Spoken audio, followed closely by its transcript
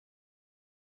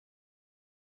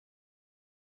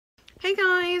Hey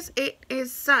guys, it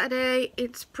is Saturday.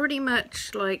 It's pretty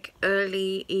much like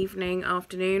early evening,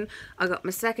 afternoon. I got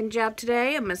my second jab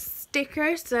today and my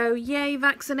sticker, so yay,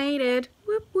 vaccinated.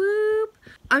 Whoop whoop.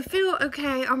 I feel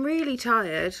okay. I'm really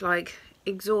tired, like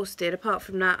exhausted. Apart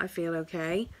from that, I feel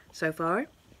okay so far.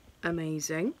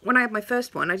 Amazing. When I had my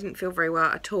first one, I didn't feel very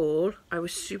well at all. I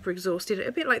was super exhausted,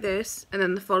 a bit like this. And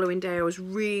then the following day, I was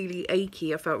really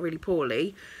achy. I felt really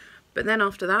poorly. But then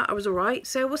after that, I was alright.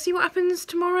 So we'll see what happens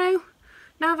tomorrow.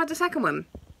 Now I've had the second one.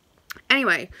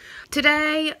 Anyway,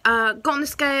 today, got on the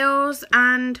scales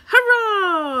and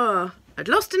hurrah! I'd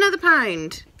lost another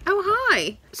pound. Oh,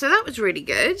 hi. So that was really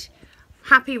good.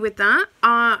 Happy with that.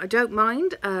 I don't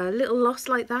mind. A little loss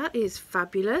like that is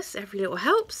fabulous. Every little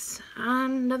helps.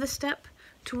 And another step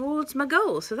towards my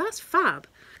goal. So that's fab.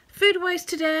 Food-wise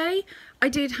today, I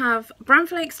did have bran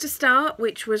flakes to start,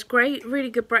 which was great. Really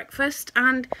good breakfast.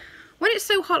 And when it's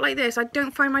so hot like this, I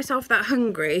don't find myself that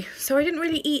hungry. So I didn't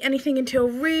really eat anything until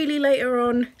really later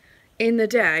on in the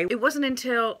day. It wasn't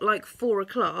until like 4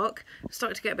 o'clock, I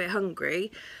started to get a bit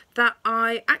hungry, that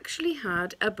I actually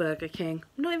had a Burger King.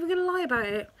 I'm not even going to lie about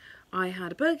it. I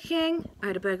had a Burger King, I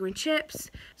had a burger and chips.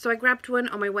 So I grabbed one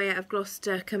on my way out of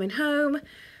Gloucester coming home.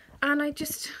 And I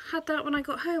just had that when I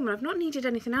got home, and I've not needed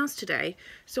anything else today.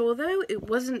 So although it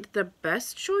wasn't the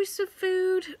best choice of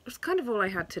food, it was kind of all I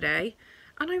had today.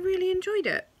 And I really enjoyed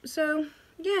it. So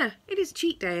yeah, it is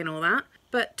cheat day and all that.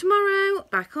 But tomorrow,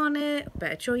 back on it,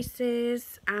 better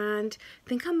choices. And I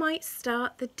think I might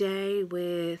start the day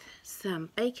with some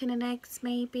bacon and eggs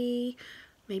maybe.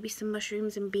 Maybe some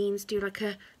mushrooms and beans, do like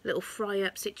a little fry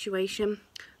up situation.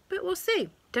 But we'll see.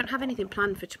 Don't have anything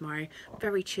planned for tomorrow.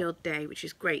 Very chilled day, which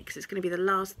is great because it's going to be the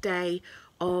last day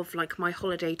of like my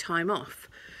holiday time off.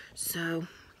 So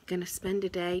gonna spend a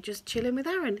day just chilling with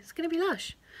Aaron. It's gonna be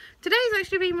lush. Today's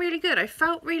actually been really good. I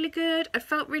felt really good. I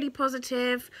felt really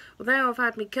positive. Although I've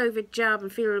had my COVID jab and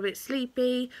feel a bit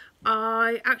sleepy,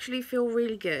 I actually feel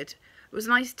really good. It was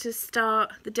nice to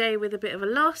start the day with a bit of a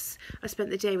loss. I spent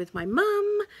the day with my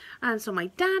mum and saw my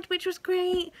dad, which was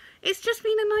great. It's just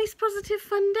been a nice, positive,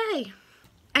 fun day.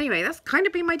 Anyway, that's kind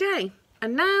of been my day.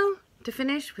 And now to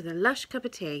finish with a lush cup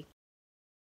of tea.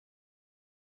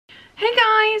 Hey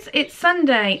guys, it's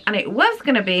Sunday and it was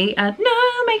going to be a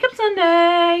no makeup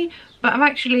Sunday, but I've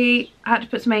actually had to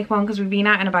put some makeup on because we've been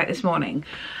out and about this morning.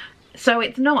 So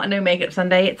it's not a no makeup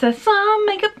Sunday, it's a some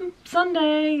makeup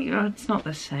Sunday. It's not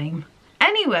the same.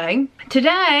 Anyway,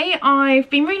 today I've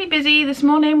been really busy. This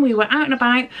morning we were out and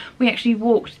about. We actually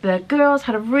walked the girls,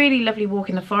 had a really lovely walk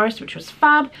in the forest, which was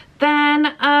fab.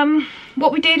 Then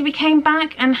what we did, we came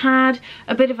back and had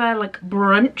a bit of a like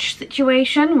brunch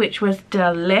situation, which was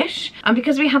delish. And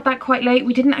because we had that quite late,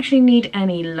 we didn't actually need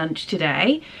any lunch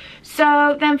today.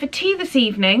 So then for tea this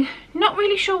evening, not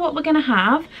really sure what we're gonna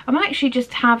have. I might actually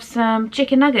just have some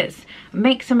chicken nuggets,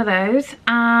 make some of those,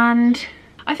 and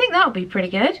I think that'll be pretty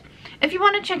good. If you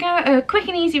want to check out a quick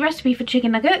and easy recipe for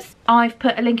chicken nuggets, I've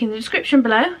put a link in the description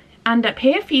below and up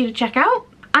here for you to check out.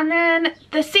 And then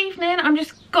this evening, I'm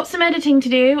just got some editing to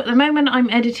do. At the moment, I'm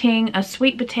editing a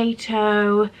sweet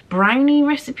potato brownie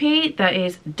recipe that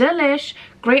is delish,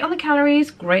 great on the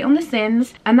calories, great on the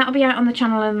sins, and that'll be out on the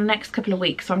channel in the next couple of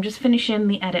weeks. So I'm just finishing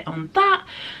the edit on that,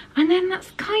 and then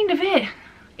that's kind of it.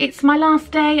 It's my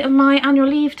last day of my annual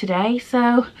leave today,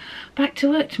 so back to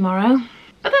work tomorrow.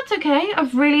 But that's okay,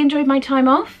 I've really enjoyed my time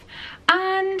off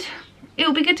and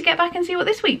it'll be good to get back and see what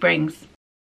this week brings.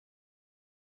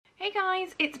 Hey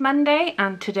guys, it's Monday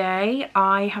and today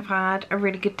I have had a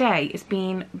really good day. It's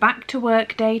been back to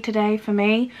work day today for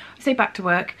me. I say back to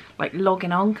work, like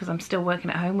logging on because I'm still working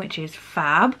at home, which is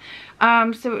fab.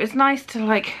 So it was nice to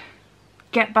like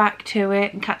get back to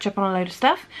it and catch up on a load of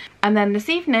stuff. And then this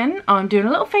evening I'm doing a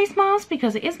little face mask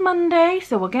because it is Monday,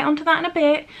 so we'll get onto that in a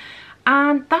bit.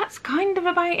 And that's kind of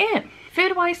about it.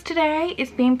 Food wise today, it's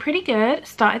been pretty good.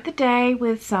 Started the day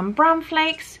with some bran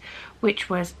flakes, which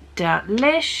was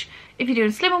delish. If you're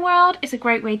doing Slimmer World, it's a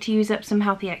great way to use up some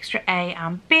healthy extra A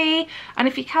and B. And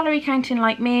if you're calorie counting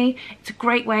like me, it's a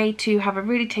great way to have a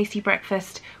really tasty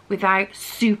breakfast without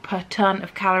super ton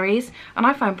of calories. And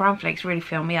I find bran flakes really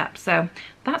fill me up, so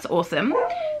that's awesome.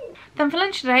 Then for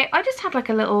lunch today, I just had like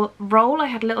a little roll. I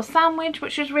had a little sandwich,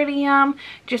 which was really yum,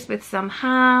 just with some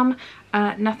ham.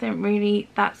 Nothing really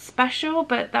that special,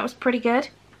 but that was pretty good.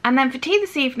 And then for tea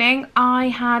this evening, I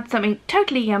had something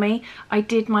totally yummy. I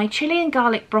did my chili and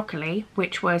garlic broccoli,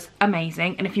 which was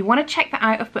amazing. And if you want to check that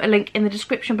out, I've put a link in the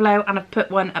description below and I've put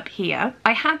one up here.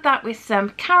 I had that with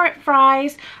some carrot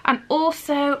fries and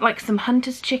also like some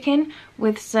Hunter's chicken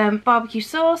with some barbecue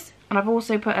sauce. And I've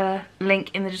also put a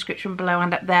link in the description below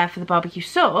and up there for the barbecue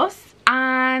sauce.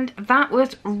 and that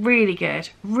was really good,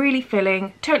 really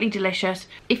filling, totally delicious.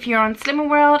 If you're on Slimming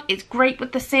World, it's great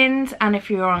with the sins, and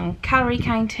if you're on calorie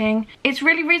counting, it's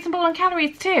really reasonable on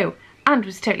calories too, and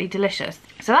was totally delicious.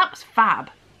 So that was fab.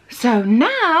 So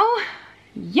now,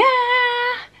 yeah,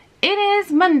 it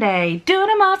is Monday, doing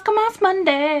a mask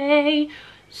Monday.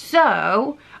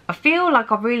 So I feel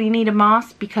like I really need a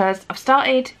mask because I've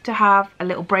started to have a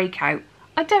little breakout.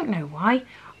 I don't know why.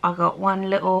 I got one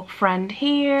little friend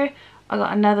here, I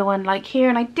got another one like here,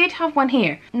 and I did have one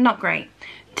here. Not great.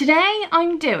 Today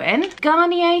I'm doing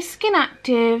Garnier Skin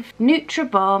Active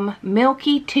Nutribomb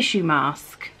Milky Tissue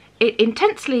Mask. It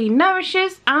intensely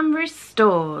nourishes and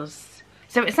restores.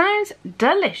 So it sounds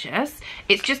delicious.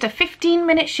 It's just a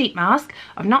 15-minute sheet mask.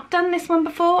 I've not done this one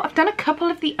before. I've done a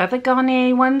couple of the other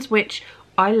Garnier ones, which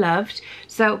I loved.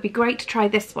 So it'd be great to try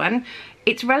this one.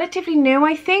 It's relatively new,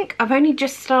 I think. I've only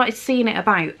just started seeing it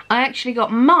about. I actually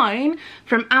got mine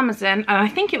from Amazon, and I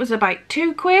think it was about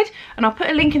 £2, and I'll put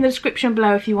a link in the description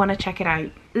below if you want to check it out.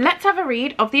 Let's have a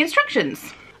read of the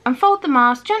instructions. Unfold the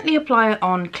mask, gently apply it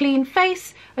on clean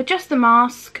face, adjust the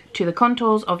mask to the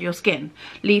contours of your skin.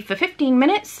 Leave for 15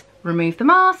 minutes, remove the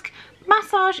mask,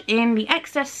 massage in the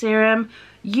excess serum,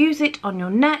 use it on your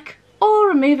neck or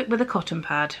remove it with a cotton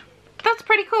pad. That's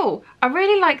pretty cool. I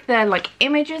really like the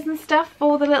images and stuff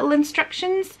for the little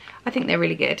instructions. I think they're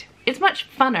really good. It's much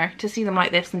funner to see them like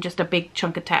this than just a big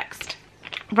chunk of text.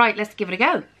 Right, let's give it a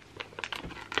go.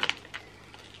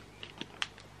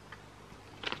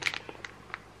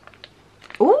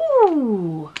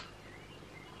 Ooh.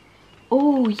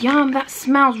 Oh, yum, that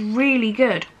smells really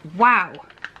good. Wow.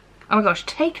 Oh my gosh,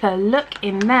 take a look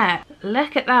in there.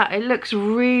 Look at that. It looks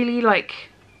really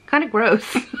kind of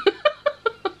gross.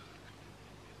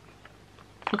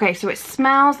 Okay, so it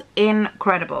smells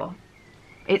incredible.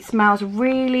 It smells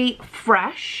really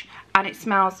fresh, and it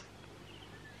smells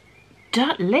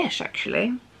delish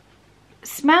actually. It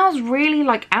smells really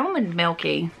like almond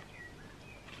milky.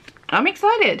 I'm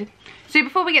excited. So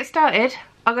before we get started,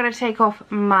 I'm gonna take off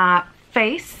my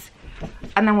face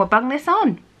and then we'll bung this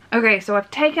on. Okay, so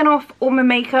I've taken off all my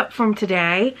makeup from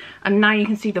today and now you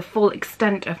can see the full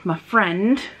extent of my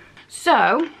friend.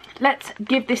 So let's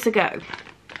give this a go.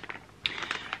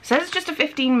 So it's just a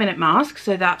 15-minute mask,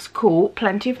 so that's cool.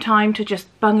 Plenty of time to just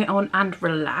bung it on and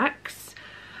relax.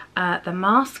 The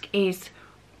mask is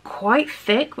quite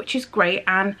thick, which is great,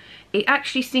 and it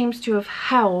actually seems to have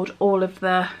held all of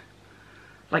the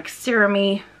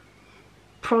serum-y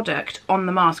product on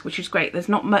the mask, which is great. There's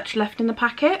not much left in the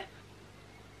packet.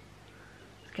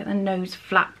 Let's get the nose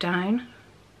flap down.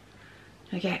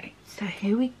 Okay, so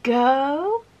here we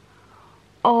go.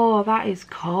 Oh, that is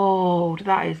cold.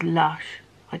 That is lush.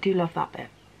 I do love that bit.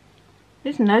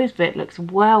 This nose bit looks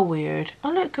well weird.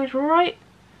 Oh look, it goes right.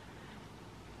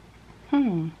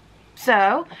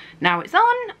 So, now it's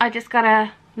on. I just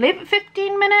gotta leave it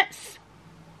 15 minutes,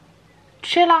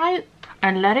 chill out,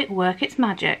 and let it work its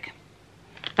magic.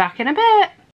 Back in a bit.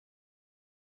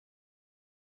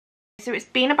 So it's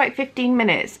been about 15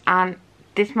 minutes and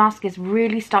this mask is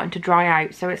really starting to dry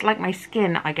out. So it's like my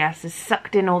skin, I guess, has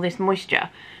sucked in all this moisture.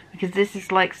 Because this is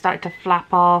starting to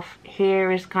flap off. Here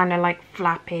is kind of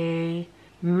flappy,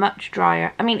 much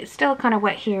drier. I mean, it's still kind of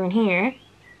wet here and here,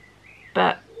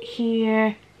 but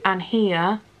here and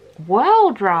here,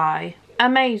 well dry.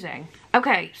 Amazing.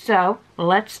 Okay, so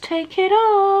let's take it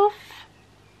off.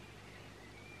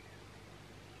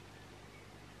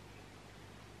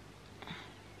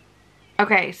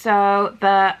 Okay, so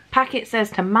the packet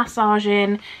says to massage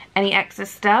in any excess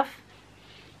stuff.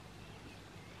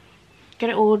 Get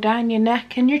it all down your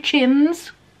neck and your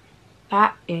chins.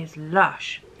 That is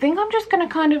lush. I think I'm just gonna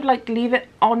kind of leave it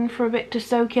on for a bit to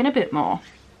soak in a bit more.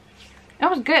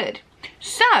 That was good.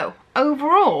 So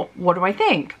overall, what do I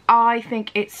think? I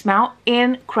think it smelled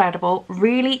incredible,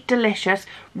 really delicious,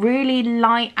 really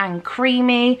light and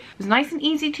creamy. It was nice and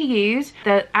easy to use.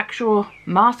 The actual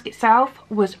mask itself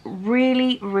was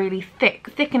really, really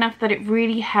thick enough that it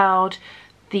really held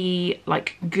the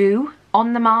goo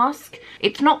on the mask.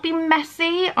 It's not been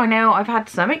messy. I know I've had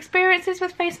some experiences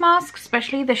with face masks,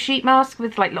 especially the sheet mask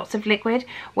with lots of liquid,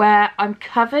 where I'm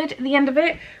covered at the end of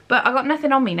it, but I got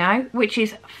nothing on me now, which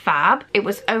is fab. It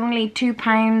was only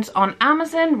 £2 on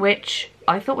Amazon, which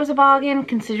I thought was a bargain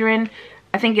considering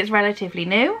I think it's relatively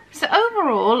new. So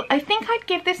overall, I think I'd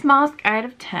give this mask out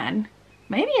of 10.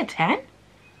 Maybe a 10.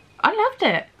 I loved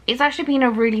it. It's actually been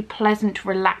a really pleasant,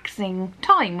 relaxing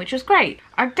time, which was great.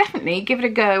 I'd definitely give it a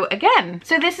go again.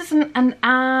 So this isn't an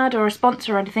ad or a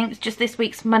sponsor or anything, it's just this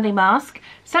week's Monday mask,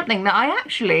 something that I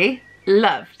actually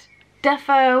loved.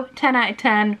 defo 10 out of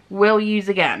 10, will use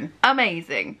again.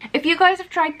 Amazing. If you guys have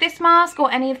tried this mask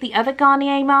or any of the other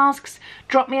Garnier masks,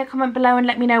 drop me a comment below and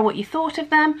let me know what you thought of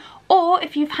them. Or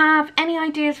if you have any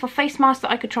ideas for face masks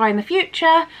that I could try in the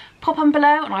future, pop them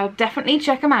below and I'll definitely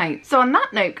check them out. So on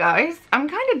that note guys, I'm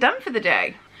kind of done for the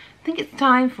day. I think it's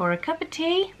time for a cup of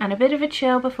tea and a bit of a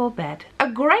chill before bed.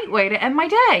 A great way to end my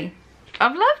day.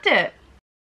 I've loved it.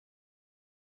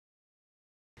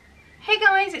 Hey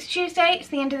guys, it's Tuesday, it's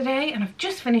the end of the day and I've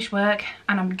just finished work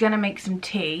and I'm gonna make some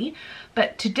tea.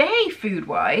 But today,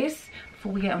 food-wise,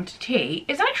 before we get on to tea,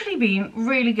 it's actually been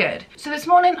really good. So this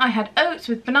morning I had oats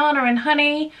with banana and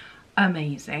honey,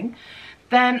 amazing.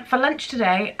 Then for lunch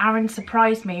today, Aaron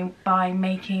surprised me by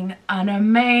making an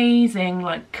amazing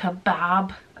like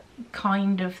kebab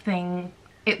kind of thing.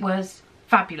 It was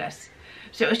fabulous.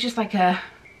 So it was just like a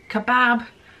kebab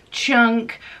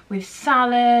chunk with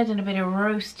salad and a bit of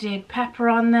roasted pepper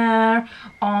on there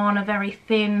on a very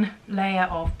thin layer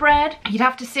of bread. You'd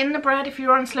have to sin the bread if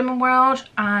you're on Slimming World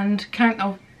and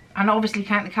obviously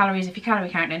count the calories if you're calorie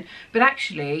counting, but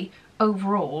actually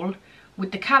overall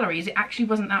with the calories it actually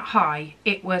wasn't that high.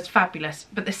 It was fabulous,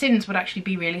 but the sins would actually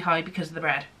be really high because of the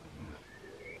bread.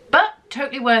 But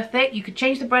totally worth it. You could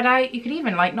change the bread out, you could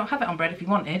even like not have it on bread if you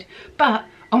wanted, but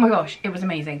oh my gosh, it was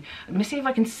amazing. I'm gonna see if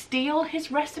I can steal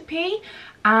his recipe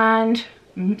and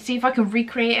see if I can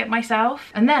recreate it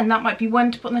myself. And then that might be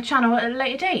one to put on the channel at a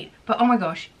later date. But oh my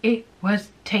gosh, it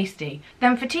was tasty.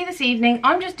 Then for tea this evening,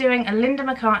 I'm just doing a Linda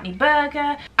McCartney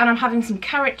burger and I'm having some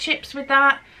carrot chips with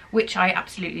that, which I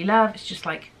absolutely love. It's just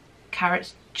like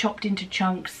carrots chopped into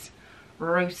chunks,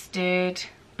 roasted,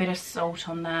 bit of salt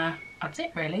on there. That's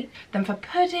it really. Then for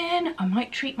pudding, I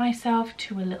might treat myself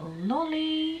to a little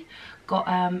lolly. Got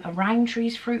a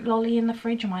Roundtree's fruit lolly in the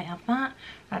fridge, I might have that.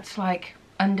 That's like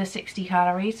under 60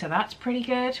 calories, so that's pretty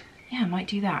good. Yeah, I might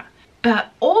do that.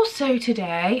 But also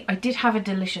today, I did have a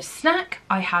delicious snack.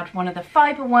 I had one of the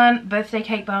Fibre One birthday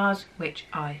cake bars, which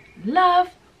I love.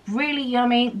 Really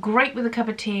yummy, great with a cup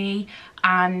of tea,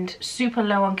 and super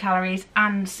low on calories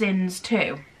and sins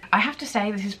too. I have to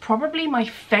say, this is probably my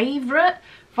favourite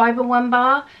Fibre One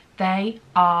bar. They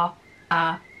are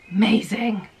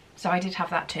amazing. So I did have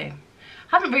that too.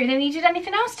 Haven't really needed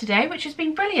anything else today, which has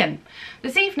been brilliant.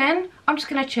 This evening, I'm just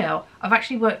gonna chill. I've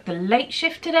actually worked the late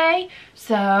shift today,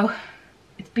 so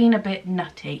it's been a bit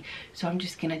nutty. So I'm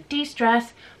just gonna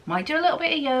de-stress, might do a little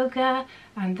bit of yoga,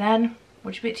 and then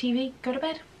watch a bit of TV, go to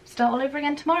bed, start all over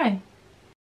again tomorrow.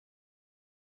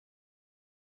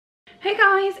 Hey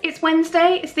guys, it's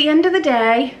Wednesday, it's the end of the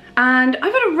day, and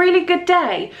I've had a really good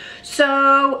day.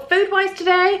 So food-wise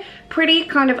today, pretty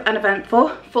kind of uneventful.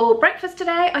 For breakfast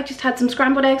today, I just had some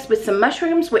scrambled eggs with some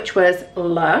mushrooms, which was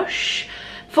lush.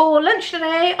 For lunch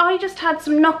today, I just had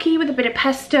some gnocchi with a bit of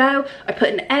pesto. I put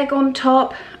an egg on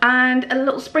top and a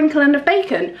little sprinkling of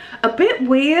bacon. A bit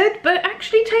weird, but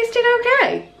actually tasted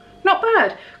okay. Not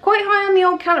bad. Quite high on the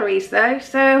old calories though,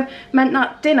 so meant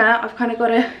that dinner, I've kind of got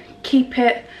to keep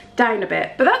it down a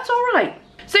bit, but that's all right.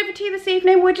 So for tea this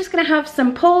evening, we're just gonna have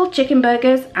some pulled chicken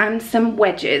burgers and some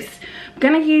wedges. I'm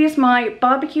gonna use my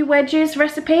barbecue wedges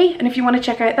recipe, and if you want to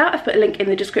check out that, I've put a link in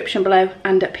the description below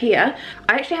and up here.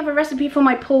 I actually have a recipe for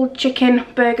my pulled chicken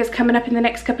burgers coming up in the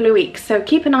next couple of weeks, so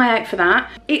keep an eye out for that.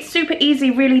 It's super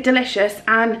easy, really delicious,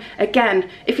 and again,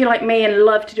 if you're like me and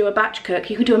love to do a batch cook,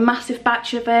 you can do a massive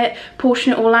batch of it,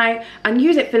 portion it all out, and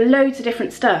use it for loads of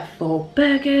different stuff, for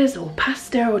burgers or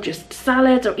pasta or just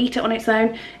salads, or eat it on its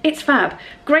own. It's fab.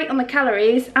 Great on the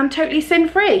calories and totally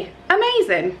sin-free.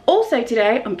 Amazing. Also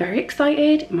today, I'm very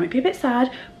excited, it might be a bit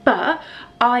sad, but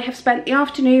I have spent the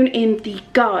afternoon in the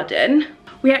garden.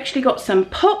 We actually got some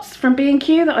pots from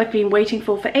B&Q that I've been waiting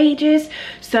for ages,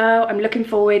 so I'm looking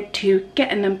forward to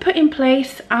getting them put in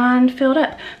place and filled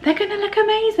up. They're gonna look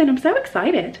amazing, I'm so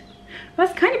excited.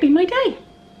 That's kind of been my day.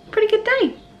 Pretty good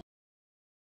day.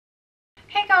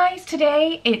 Hey guys,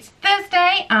 today it's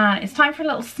Thursday and it's time for a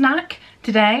little snack.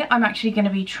 Today I'm actually going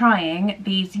to be trying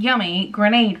these yummy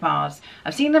grenade bars.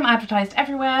 I've seen them advertised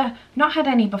everywhere, not had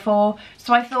any before,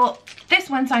 so I thought this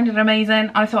one sounded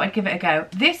amazing. I thought I'd give it a go.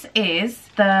 This is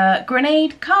the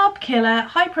Grenade Carb Killer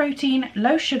High Protein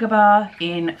Low Sugar Bar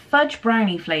in Fudge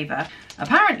Brownie flavour.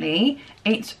 Apparently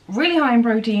it's really high in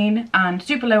protein and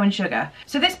super low in sugar.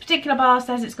 So this particular bar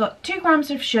says it's got 2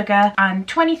 grams of sugar and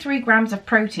 23 grams of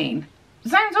protein.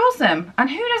 Sounds awesome,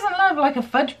 and who doesn't love like a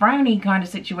fudge brownie kind of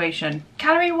situation?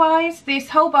 Calorie wise, this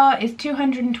whole bar is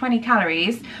 220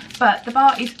 calories, but the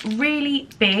bar is really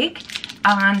big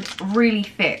and really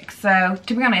thick, so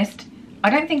to be honest,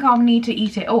 I don't think I'll need to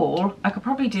eat it all. I could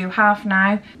probably do half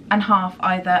now and half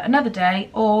either another day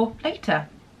or later.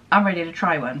 I'm ready to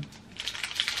try one.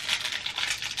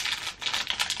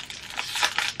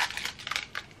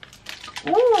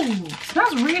 Oh, it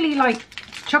smells really like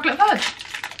chocolate fudge.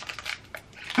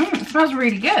 It smells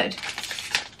really good.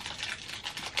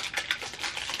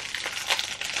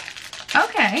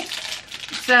 Okay,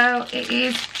 so it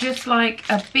is just like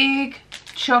a big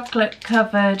chocolate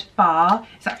covered bar.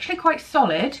 It's actually quite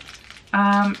solid.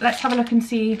 Let's have a look and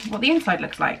see what the inside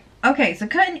looks like. Okay, so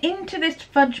cutting into this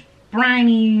fudge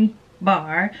brownie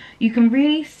bar, you can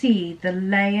really see the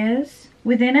layers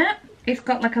within it. It's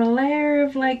got like a layer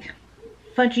of like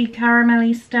fudgy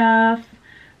caramelly stuff,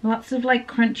 lots of like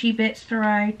crunchy bits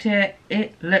throughout it.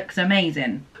 It looks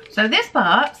amazing. So this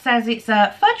bar says it's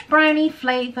a fudge brownie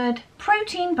flavoured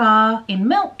protein bar in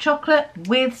milk chocolate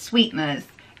with sweeteners.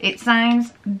 It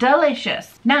sounds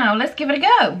delicious. Now let's give it a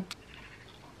go.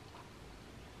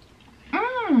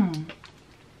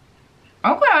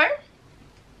 Okay.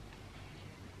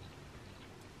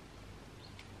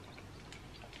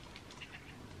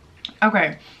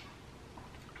 Okay.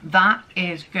 That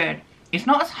is good. It's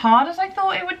not as hard as I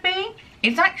thought it would be.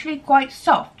 It's actually quite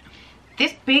soft.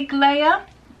 This big layer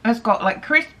has got like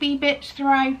crispy bits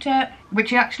throughout it,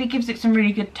 which actually gives it some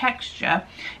really good texture.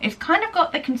 It's kind of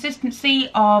got the consistency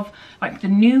of like the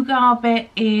nougat bit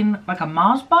in like a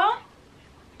Mars bar.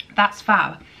 That's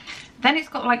fab. Then it's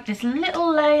got like this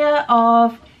little layer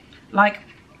of like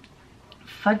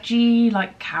fudgy,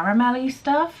 like caramelly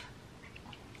stuff.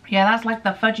 Yeah, that's like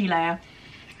the fudgy layer.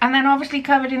 And then obviously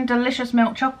covered in delicious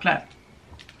milk chocolate.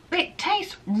 It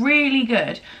tastes really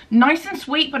good. Nice and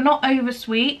sweet, but not over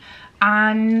sweet.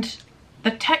 And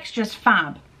the texture's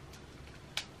fab.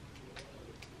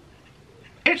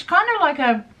 It's kind of like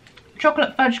a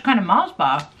chocolate fudge kind of Mars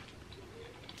bar.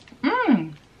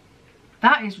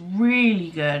 That is really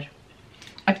good.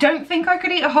 I don't think I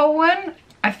could eat a whole one.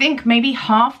 I think maybe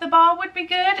half the bar would be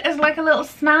good as like a little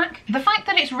snack. The fact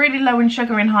that it's really low in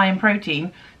sugar and high in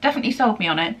protein definitely sold me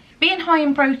on it. Being high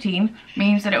in protein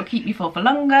means that it'll keep you full for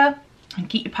longer and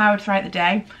keep you powered throughout the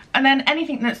day. And then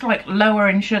anything that's like lower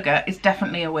in sugar is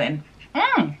definitely a win.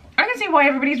 I can see why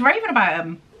everybody's raving about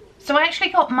them. So I actually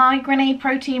got my Grenade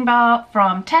protein bar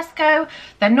from Tesco.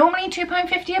 They're normally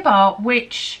 £2.50 a bar,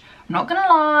 which I'm not gonna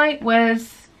lie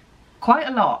was quite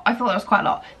a lot. I thought that was quite a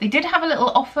lot. They did have a little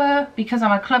offer because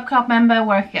I'm a Club Card member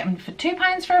where I could get them for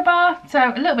 £2 for a bar,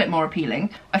 so a little bit more appealing.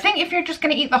 I think if you're just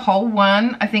going to eat the whole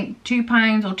one, I think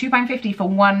 £2 or £2.50 for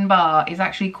one bar is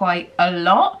actually quite a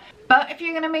lot. But if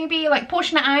you're going to maybe like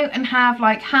portion it out and have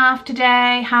like half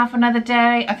today, half another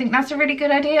day, I think that's a really good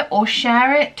idea. Or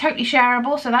share it, totally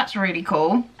shareable, so that's really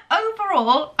cool.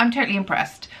 Overall, I'm totally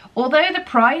impressed. Although the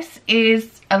price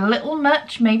is a little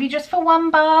much, maybe just for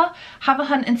one bar, have a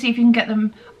hunt and see if you can get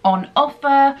them on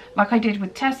offer, like I did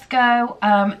with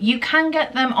Tesco. You can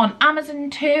get them on Amazon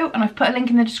too, and I've put a link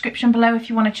in the description below if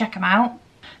you want to check them out.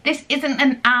 This isn't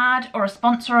an ad or a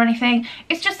sponsor or anything.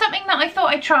 It's just something that I thought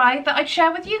I'd try that I'd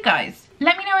share with you guys.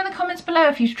 Let me know in the comments below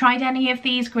if you've tried any of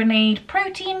these Grenade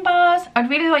protein bars. I'd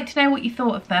really like to know what you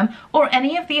thought of them, or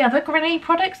any of the other Grenade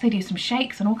products. They do some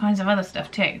shakes and all kinds of other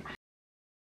stuff too.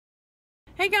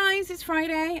 Hey guys, it's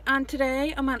Friday and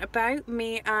today I'm out about.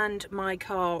 Me and my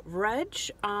car Reg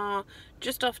are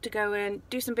just off to go and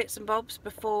do some bits and bobs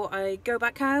before I go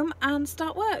back home and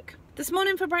start work. This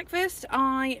morning for breakfast,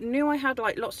 I knew I had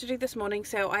like lots to do this morning,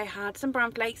 so I had some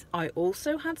bran flakes. I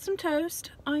also had some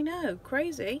toast. I know,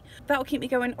 crazy. That'll keep me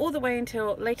going all the way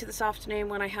until later this afternoon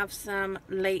when I have some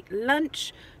late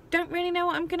lunch. Don't really know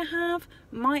what I'm gonna have.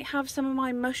 Might have some of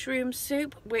my mushroom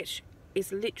soup, which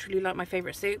is literally like my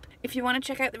favourite soup. If you want to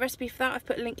check out the recipe for that, I've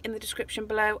put a link in the description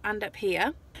below and up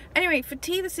here. Anyway, for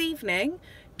tea this evening,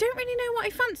 don't really know what I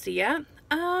fancy yet.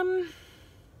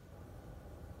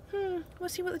 We'll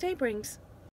see what the day brings.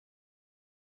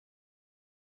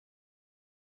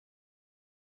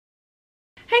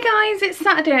 Hey guys, it's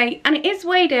Saturday and it is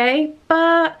weigh day,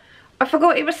 but I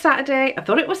forgot it was Saturday. I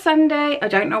thought it was Sunday. I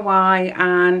don't know why,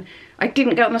 and I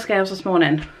didn't go on the scales this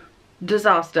morning.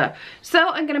 Disaster. So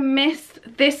I'm gonna miss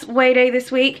this weigh day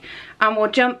this week and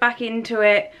we'll jump back into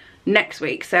it next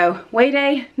week. So weigh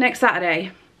day next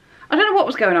Saturday. I don't know what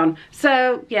was going on,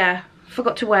 so yeah,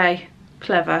 forgot to weigh.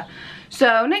 Clever.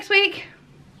 So next week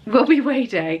will be weigh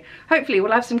day. Hopefully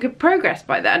we'll have some good progress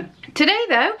by then. Today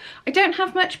though, I don't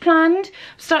have much planned.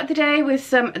 Started the day with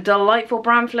some delightful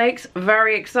bran flakes,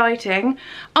 very exciting.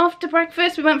 After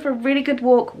breakfast we went for a really good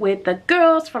walk with the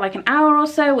girls for like an hour or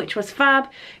so, which was fab.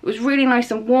 It was really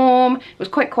nice and warm. It was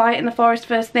quite quiet in the forest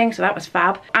first thing, so that was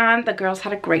fab. And the girls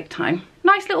had a great time.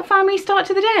 Nice little family start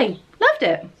to the day. Loved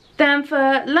it. Then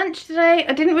for lunch today,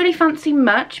 I didn't really fancy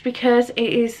much because it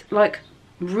is like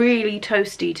really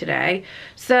toasty today.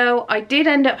 So I did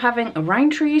end up having a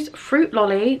Rowntree's fruit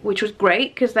lolly, which was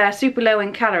great because they're super low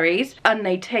in calories and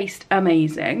they taste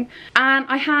amazing. And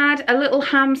I had a little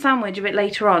ham sandwich a bit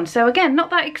later on. So again, not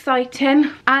that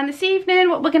exciting. And this evening,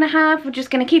 what we're gonna have, we're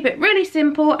just gonna keep it really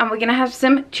simple, and we're gonna have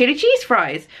some chili cheese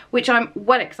fries, which I'm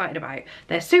well excited about.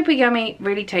 They're super yummy,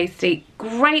 really tasty,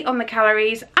 great on the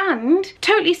calories, and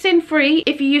totally sin-free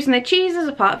if you're using the cheese as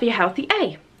a part of your healthy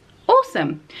A.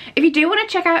 Awesome. If you do want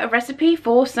to check out a recipe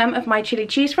for some of my chili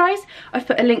cheese fries, I've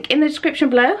put a link in the description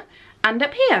below and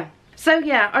up here. So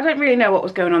yeah, I don't really know what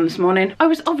was going on this morning. I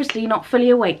was obviously not fully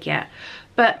awake yet,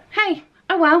 but hey,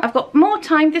 oh well. I've got more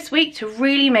time this week to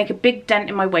really make a big dent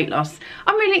in my weight loss.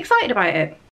 I'm really excited about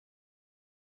it.